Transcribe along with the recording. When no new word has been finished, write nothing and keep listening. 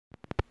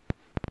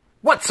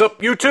What's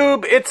up,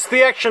 YouTube? It's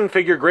the Action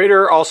Figure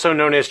Grader, also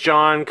known as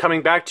John,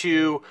 coming back to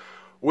you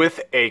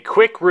with a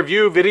quick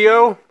review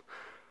video.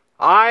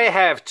 I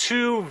have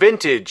two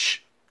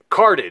vintage,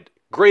 carded,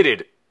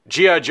 graded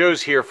G.I.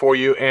 Joes here for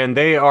you, and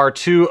they are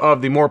two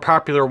of the more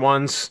popular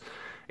ones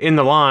in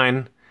the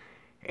line.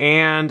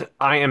 And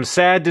I am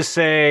sad to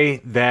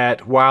say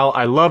that while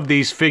I love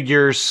these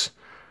figures,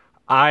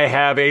 I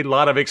have a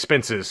lot of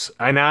expenses,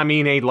 and I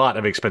mean a lot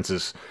of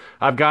expenses.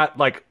 I've got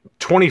like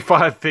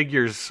 25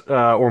 figures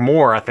or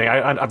more, I think.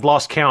 I've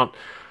lost count.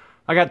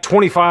 I got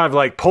 25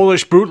 like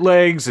Polish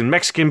bootlegs and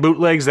Mexican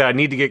bootlegs that I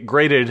need to get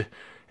graded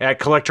at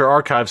Collector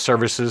Archive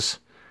Services.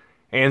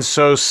 And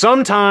so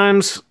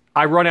sometimes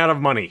I run out of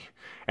money.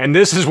 And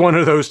this is one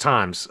of those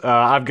times.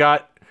 I've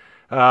got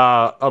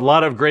a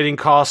lot of grading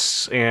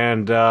costs,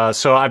 and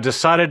so I've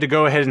decided to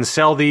go ahead and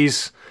sell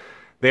these.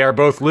 They are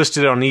both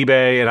listed on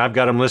eBay, and I've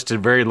got them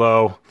listed very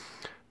low.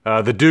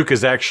 The Duke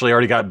has actually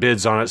already got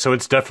bids on it, so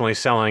it's definitely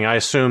selling. I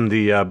assume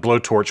the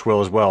Blowtorch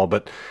will as well.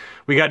 But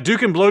we got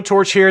Duke and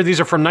Blowtorch here. These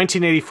are from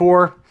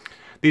 1984.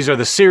 These are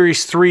the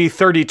Series 3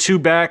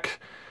 32-back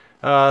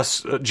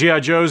G.I.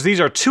 Joes. These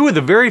are two of the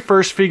very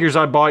first figures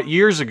I bought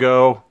years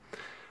ago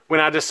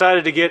when I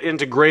decided to get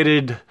into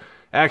graded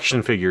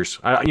action figures.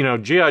 You know,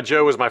 G.I.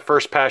 Joe was my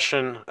first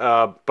passion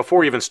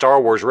before even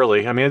Star Wars,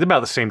 really. I mean, it's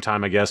about the same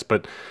time, I guess,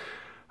 but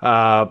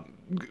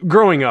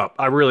growing up,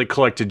 I really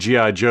collected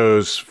G.I.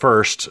 Joes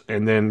first,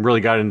 and then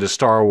really got into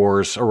Star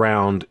Wars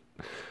around,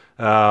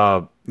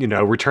 you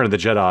know, Return of the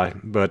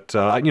Jedi. But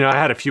you know, I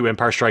had a few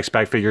Empire Strikes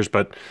Back figures,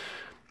 but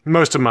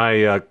most of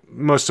my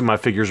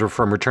figures were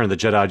from Return of the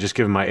Jedi, just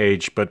given my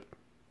age. But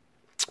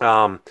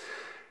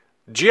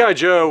G.I.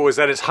 Joe was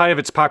at its height of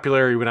its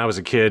popularity when I was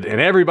a kid, and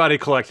everybody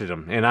collected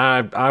them, and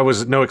I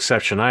was no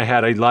exception. I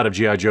had a lot of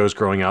G.I. Joes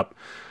growing up.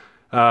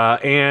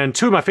 And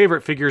two of my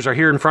favorite figures are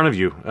here in front of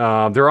you.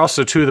 They're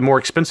also two of the more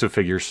expensive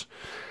figures.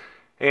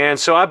 And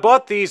so I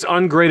bought these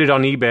ungraded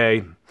on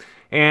eBay.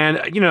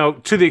 And, you know,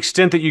 to the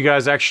extent that you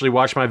guys actually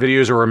watch my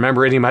videos or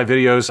remember any of my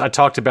videos, I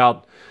talked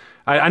about...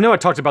 I know I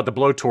talked about the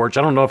Blowtorch.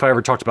 I don't know if I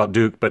ever talked about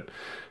Duke, but...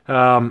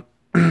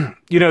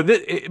 you know,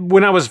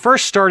 when I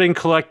first started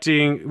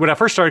collecting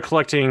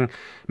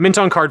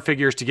mint-on card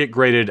figures to get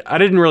graded, I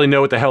didn't really know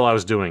what the hell I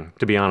was doing,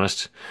 to be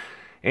honest.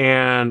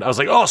 And I was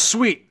like, oh,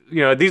 sweet.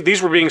 You know,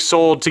 these were being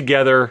sold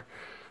together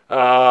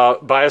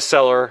by a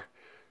seller,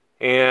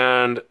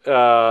 and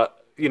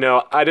you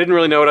know, I didn't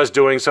really know what I was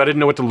doing, so I didn't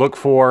know what to look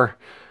for.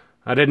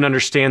 I didn't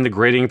understand the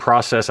grading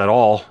process at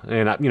all,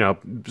 and you know,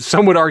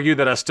 some would argue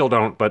that I still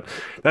don't, but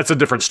that's a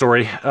different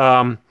story.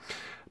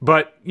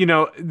 But you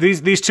know,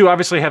 these two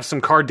obviously have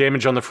some card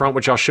damage on the front,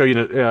 which I'll show you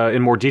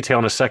in more detail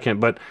in a second.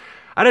 But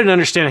I didn't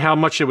understand how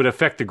much it would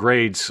affect the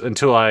grades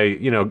until I,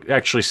 you know,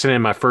 actually sent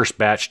in my first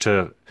batch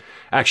to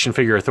Action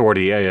Figure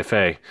Authority,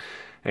 AFA.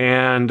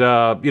 And,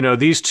 you know,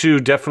 these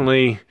two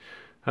definitely,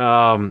 you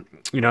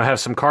know, have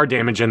some card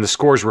damage, and the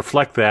scores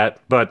reflect that.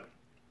 But,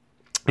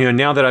 you know,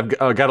 now that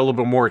I've got a little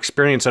bit more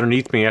experience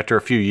underneath me after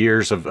a few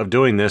years of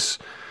doing this,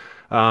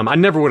 I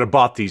never would have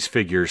bought these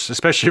figures,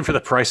 especially for the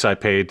price I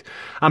paid.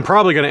 I'm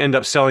probably going to end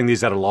up selling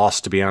these at a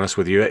loss, to be honest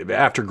with you,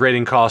 after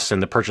grading costs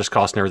and the purchase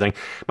cost and everything.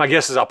 My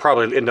guess is I'll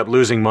probably end up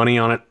losing money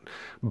on it.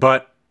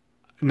 But,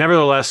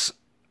 nevertheless...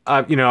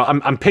 you know,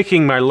 I'm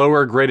picking my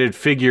lower graded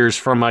figures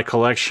from my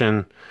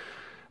collection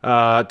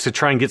to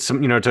try and get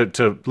some, you know,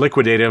 to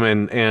liquidate them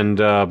and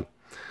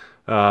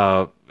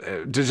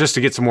just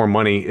to get some more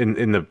money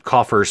in the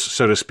coffers,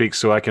 so to speak,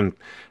 so I can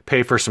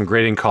pay for some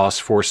grading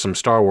costs for some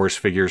Star Wars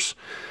figures.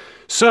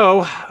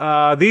 So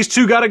these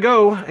two got to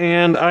go,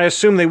 and I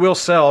assume they will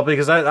sell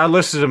because I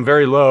listed them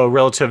very low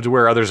relative to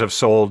where others have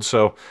sold.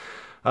 So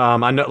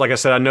I know, like I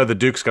said, I know the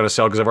Duke's going to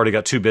sell because I've already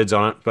got two bids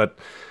on it, but.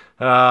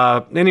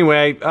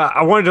 Anyway,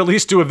 I wanted to at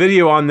least do a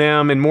video on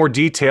them in more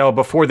detail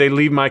before they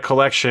leave my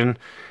collection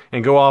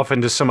and go off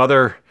into some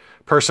other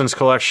person's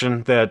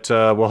collection that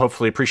will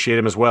hopefully appreciate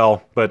them as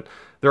well. But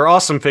they're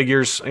awesome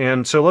figures,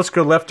 and so let's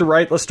go left to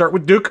right. Let's start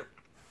with Duke.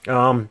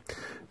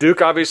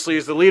 Duke obviously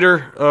is the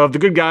leader of the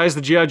good guys,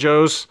 the G.I.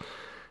 Joes,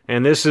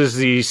 and this is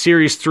the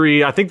Series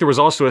 3. I think there was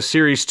also a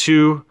Series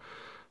 2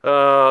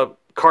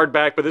 card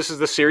back, but this is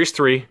the Series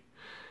 3.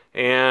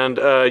 And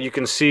you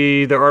can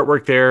see the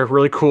artwork there,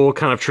 really cool,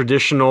 kind of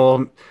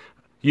traditional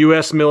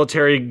U.S.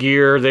 military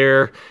gear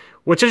there.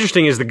 What's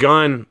interesting is the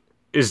gun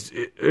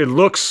it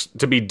looks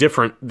to be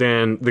different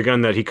than the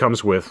gun that he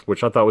comes with,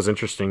 which I thought was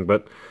interesting.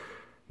 But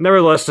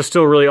nevertheless, it's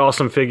still a really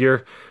awesome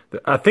figure.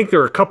 I think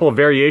there are a couple of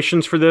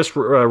variations for this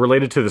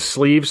related to the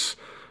sleeves.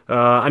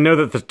 I know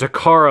that the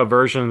Takara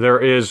version, there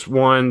is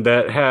one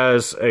that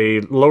has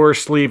a lower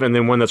sleeve and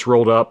then one that's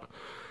rolled up.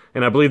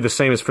 And I believe the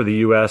same is for the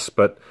U.S.,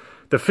 but...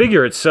 the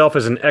figure itself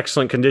is in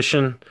excellent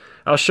condition.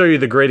 I'll show you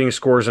the grading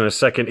scores in a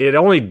second. It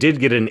only did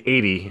get an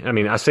 80. I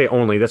mean, I say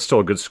only, that's still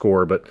a good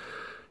score, but,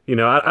 you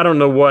know, I don't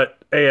know what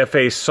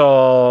AFA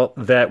saw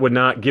that would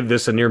not give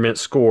this a near mint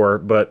score,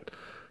 but,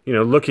 you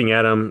know, looking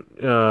at him,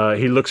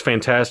 he looks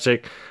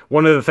fantastic.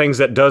 One of the things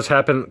that does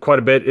happen quite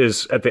a bit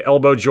is at the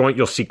elbow joint,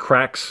 you'll see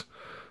cracks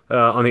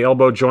on the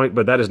elbow joint,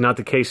 but that is not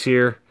the case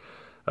here.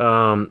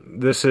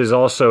 This is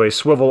also a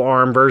swivel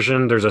arm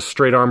version. There's a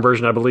straight arm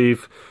version, I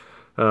believe.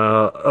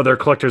 Other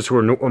collectors who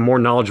are more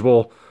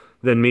knowledgeable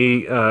than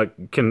me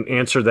can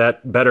answer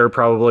that better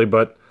probably,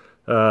 but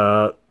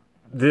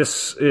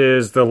this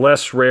is the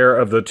less rare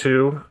of the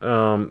two.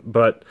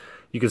 But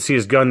you can see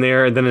his gun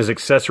there, and then his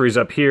accessories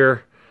up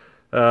here.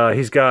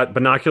 He's got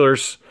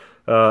binoculars,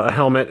 a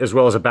helmet, as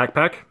well as a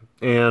backpack,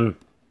 and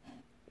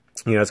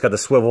it's got the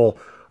swivel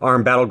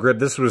arm battle grip.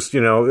 This was,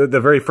 the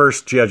very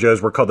first G.I.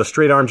 Joes were called the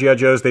straight arm G.I.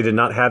 Joes. They did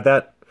not have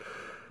that.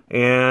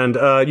 And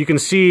you can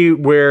see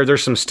where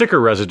there's some sticker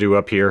residue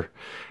up here.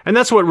 And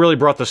that's what really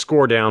brought the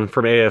score down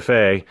from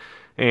AFA.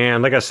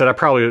 And like I said, I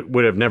probably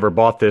would have never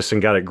bought this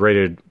and got it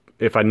graded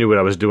if I knew what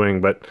I was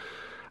doing. But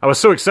I was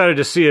so excited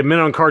to see a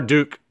mint-on-card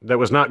Duke that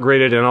was not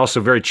graded and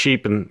also very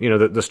cheap. And,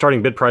 the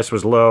starting bid price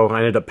was low. I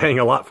ended up paying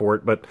a lot for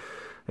it. But,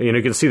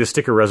 you can see the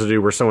sticker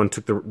residue where someone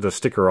took the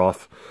sticker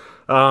off.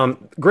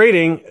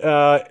 Grading,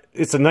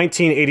 it's a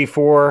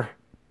 1984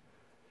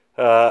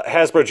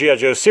 Hasbro G.I.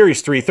 Joe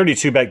Series 3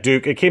 32-back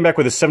Duke. It came back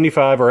with a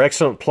 75 or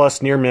Excellent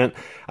Plus near mint.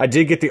 I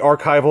did get the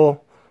archival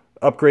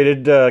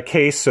upgraded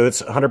case, so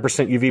it's 100%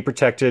 UV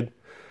protected.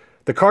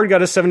 The card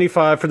got a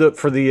 75 for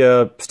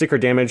the sticker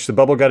damage. The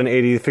bubble got an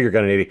 80. The figure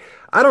got an 80.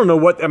 I don't know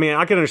what... I mean,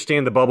 I can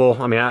understand the bubble.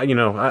 I mean,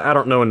 I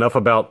don't know enough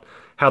about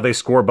how they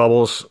score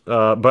bubbles,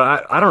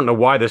 but I don't know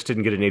why this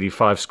didn't get an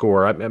 85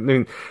 score. I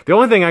mean, the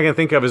only thing I can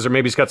think of is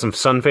maybe it's got some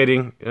sun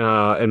fading,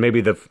 and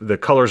maybe the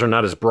colors are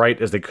not as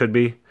bright as they could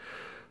be.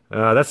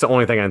 That's the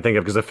only thing I can think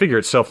of, because the figure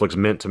itself looks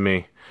mint to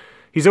me.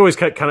 He's always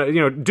got kind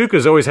of, Duke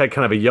has always had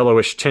kind of a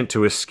yellowish tint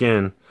to his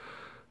skin,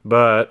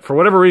 but for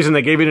whatever reason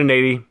they gave it an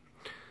 80.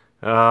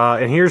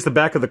 And here's the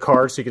back of the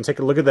card, so you can take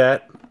a look at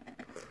that.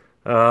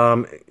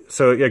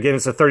 So again,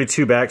 it's a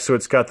 32 back, so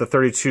it's got the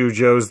 32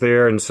 Joes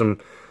there and some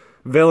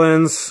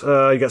villains.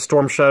 You got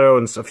Storm Shadow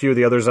and a few of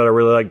the others that I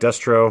really like,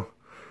 Destro,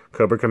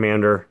 Cobra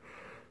Commander,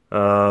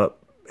 and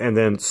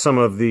then some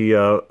of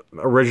the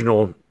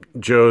original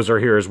Joes are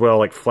here as well,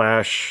 like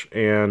Flash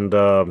and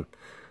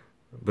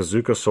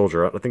Bazooka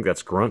Soldier. I think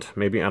that's Grunt,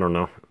 maybe, I don't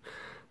know.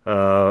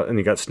 And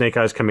you got Snake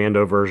Eyes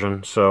Commando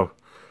version, so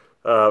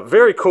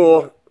very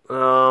cool.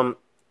 And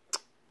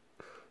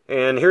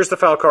here's the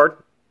file card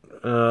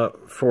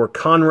for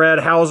Conrad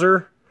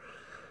Hauser.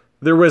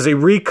 There was a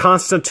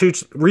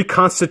reconstituted,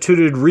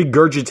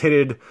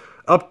 regurgitated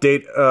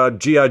update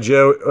G.I.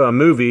 Joe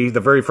movie, the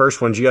very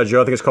first one, G.I.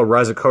 Joe. I think it's called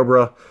Rise of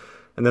Cobra.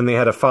 And then they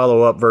had a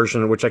follow-up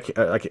version, which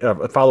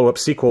a follow-up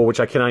sequel, which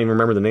I cannot even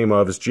remember the name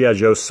of. It's G.I.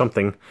 Joe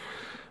something.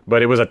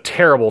 But it was a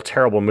terrible,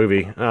 terrible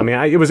movie. I mean,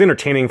 it was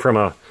entertaining from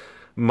a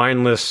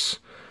mindless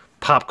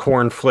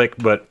popcorn flick,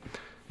 but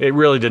it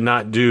really did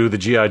not do the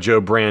G.I.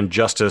 Joe brand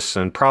justice,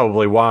 and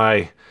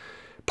probably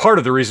part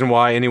of the reason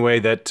why, anyway,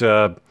 that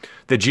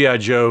the G.I.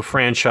 Joe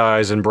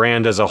franchise and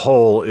brand as a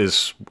whole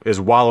is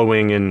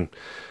wallowing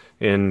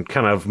in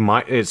kind of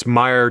it's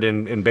mired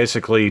in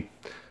basically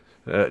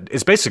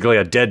it's basically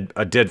a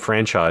dead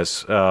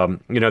franchise.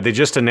 They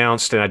just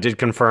announced, and I did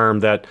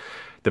confirm, that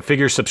the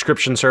figure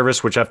subscription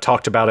service, which I've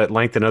talked about at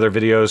length in other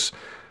videos,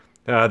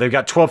 they've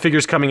got 12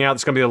 figures coming out.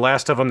 It's going to be the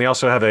last of them. They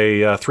also have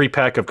a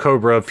 3-pack of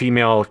Cobra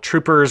female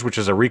troopers, which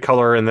is a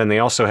recolor, and then they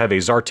also have a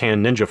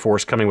Zartan Ninja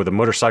Force coming with a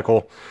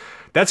motorcycle.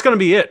 That's going to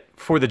be it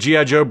for the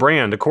G.I. Joe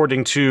brand,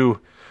 according to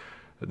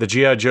the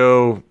G.I.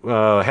 Joe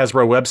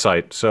Hasbro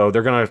website. So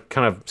they're going to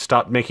kind of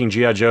stop making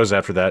G.I. Joes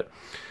after that.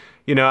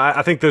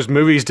 I think those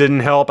movies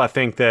didn't help. I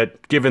think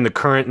that given the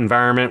current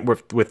environment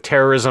with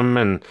terrorism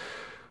and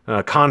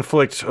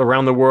conflict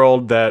around the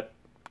world, that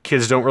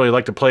kids don't really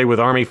like to play with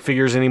Army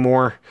figures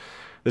anymore.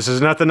 This is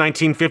not the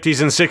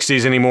 1950s and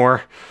 60s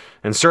anymore,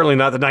 and certainly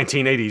not the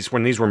 1980s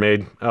when these were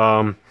made.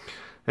 And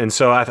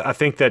so I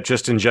think that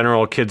just in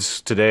general,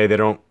 kids today, they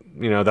don't,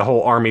 the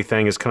whole Army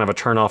thing is kind of a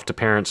turnoff to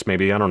parents,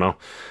 maybe. I don't know.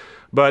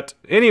 But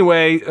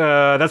anyway,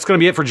 that's going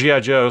to be it for G.I.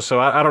 Joe. So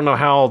I don't know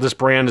how this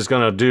brand is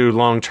going to do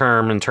long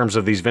term in terms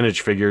of these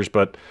vintage figures,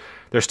 but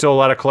there's still a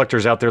lot of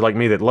collectors out there like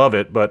me that love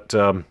it. But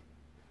I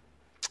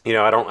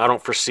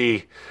don't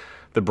foresee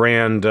the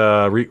brand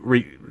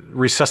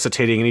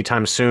resuscitating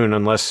anytime soon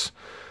unless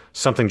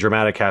something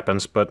dramatic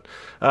happens. But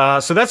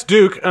so that's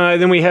Duke.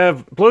 Then we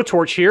have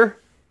Blowtorch here.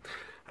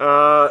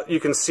 You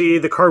can see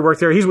the card work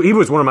there. He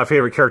was one of my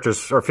favorite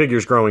characters or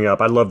figures growing up.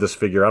 I love this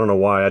figure. I don't know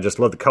why. I just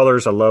love the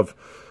colors. I love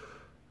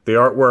the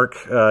artwork.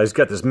 He's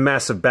got this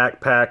massive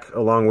backpack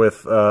along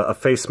with a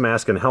face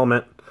mask and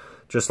helmet,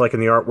 just like in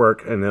the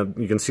artwork. And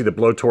you can see the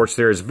Blowtorch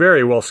there is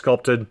very well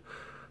sculpted.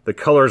 The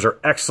colors are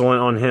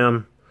excellent on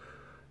him.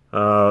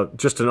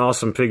 Just an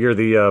awesome figure.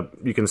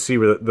 You can see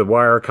the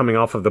wire coming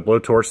off of the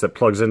Blowtorch that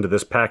plugs into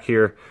this pack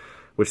here,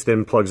 which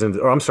then plugs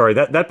into... Oh, I'm sorry.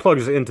 That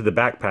plugs into the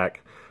backpack.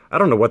 I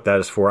don't know what that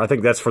is for. I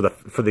think that's for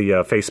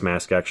the face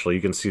mask, actually.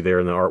 You can see there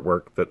in the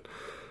artwork. But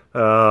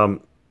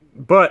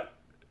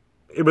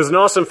it was an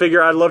awesome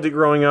figure. I loved it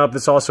growing up.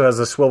 This also has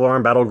a swivel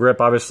arm battle grip,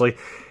 obviously.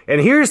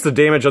 And here's the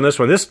damage on this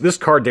one. This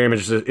card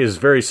damage is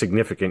very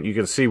significant. You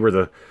can see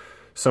where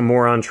some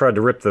moron tried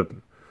to rip the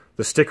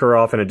sticker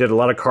off, and it did a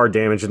lot of card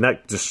damage, and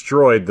that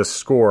destroyed the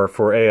score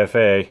for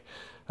AFA.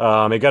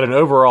 It got an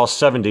overall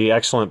 70,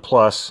 excellent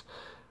plus.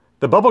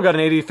 The bubble got an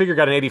 80, figure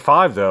got an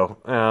 85 though,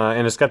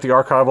 and it's got the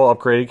archival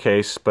upgraded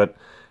case, but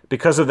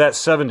because of that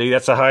 70,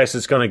 that's the highest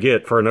it's going to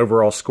get for an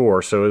overall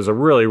score. So it was a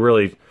really,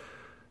 really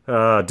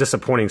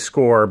disappointing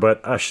score,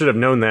 but I should have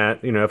known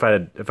that. You know,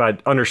 if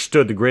I'd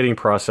understood the grading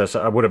process,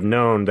 I would have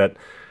known that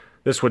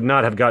this would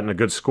not have gotten a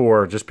good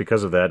score just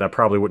because of that. I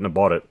probably wouldn't have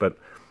bought it, but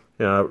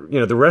you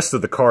know, the rest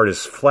of the card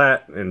is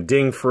flat and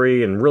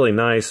ding-free and really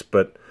nice,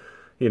 but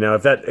you know,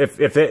 if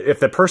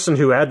the person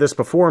who had this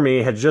before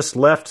me had just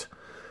left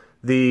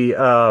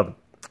the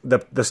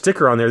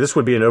sticker on there, this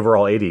would be an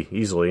overall 80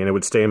 easily, and it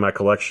would stay in my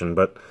collection.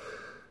 But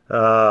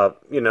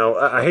you know,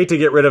 I hate to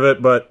get rid of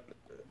it, but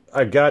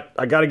I got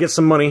to get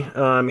some money.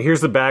 Here's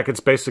the back. It's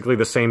basically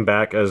the same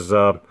back as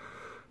the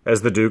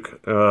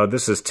Duke.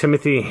 This is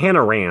Timothy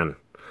Hannaran.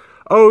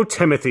 Oh,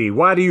 Timothy,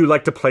 why do you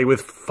like to play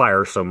with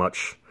fire so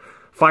much?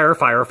 Fire,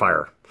 fire,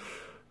 fire.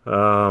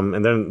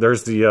 And then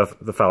there's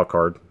the file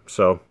card.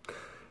 So.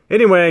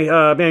 Anyway,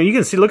 man, you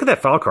can see, look at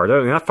that file card. I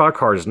mean, that file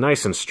card is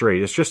nice and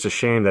straight. It's just a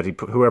shame that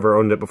whoever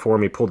owned it before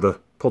me pulled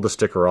the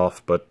sticker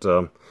off, but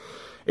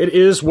it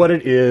is what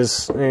it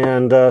is.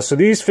 And so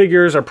these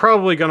figures are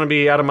probably going to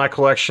be out of my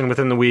collection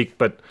within the week,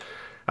 but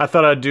I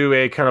thought I'd do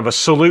a kind of a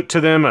salute to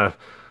them, a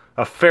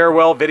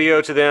farewell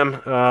video to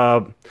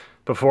them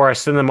before I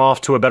send them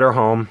off to a better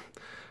home.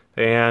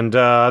 And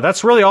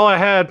that's really all I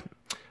had.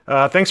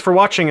 Thanks for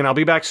watching, and I'll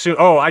be back soon.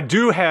 Oh, I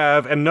do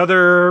have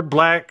another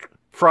Black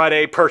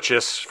Friday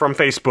purchase from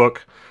Facebook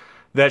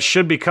that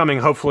should be coming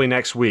hopefully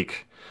next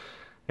week,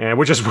 and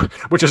which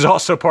is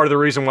also part of the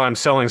reason why I'm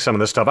selling some of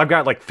this stuff. I've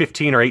got like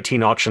 15 or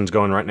 18 auctions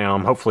going right now.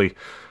 Hopefully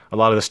a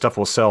lot of this stuff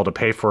will sell to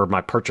pay for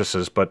my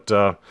purchases, but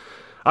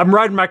I'm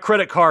riding my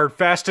credit card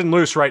fast and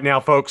loose right now,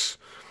 folks.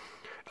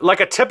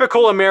 Like a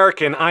typical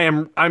American,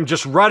 I'm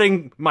just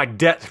riding my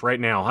debt right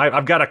now.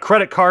 I've got a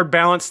credit card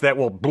balance that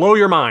will blow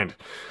your mind,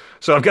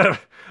 so I got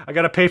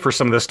to pay for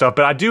some of this stuff.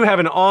 But I do have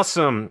an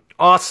awesome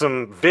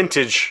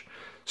vintage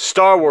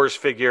Star Wars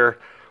figure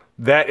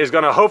that is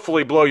going to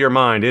hopefully blow your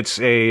mind. It's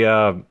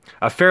a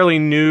fairly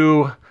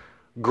new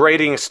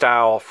grading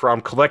style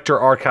from Collector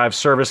Archive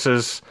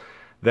Services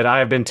that I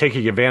have been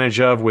taking advantage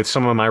of with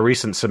some of my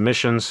recent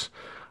submissions.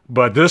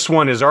 But this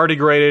one is already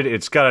graded.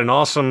 It's got an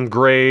awesome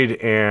grade,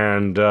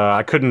 and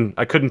I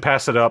couldn't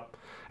pass it up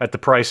at the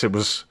price it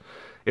was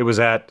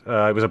at.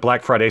 It was a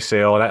Black Friday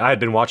sale, and I had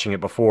been watching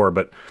it before,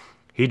 but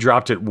he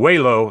dropped it way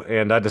low,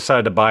 and I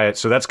decided to buy it.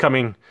 So that's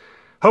coming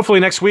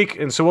hopefully next week,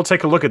 and so we'll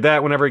take a look at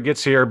that whenever it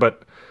gets here.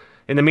 But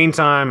in the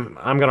meantime,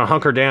 I'm going to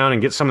hunker down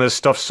and get some of this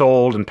stuff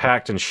sold and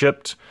packed and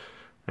shipped,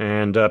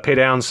 and pay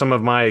down some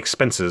of my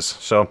expenses.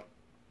 So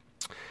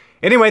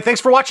anyway,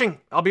 thanks for watching.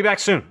 I'll be back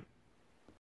soon.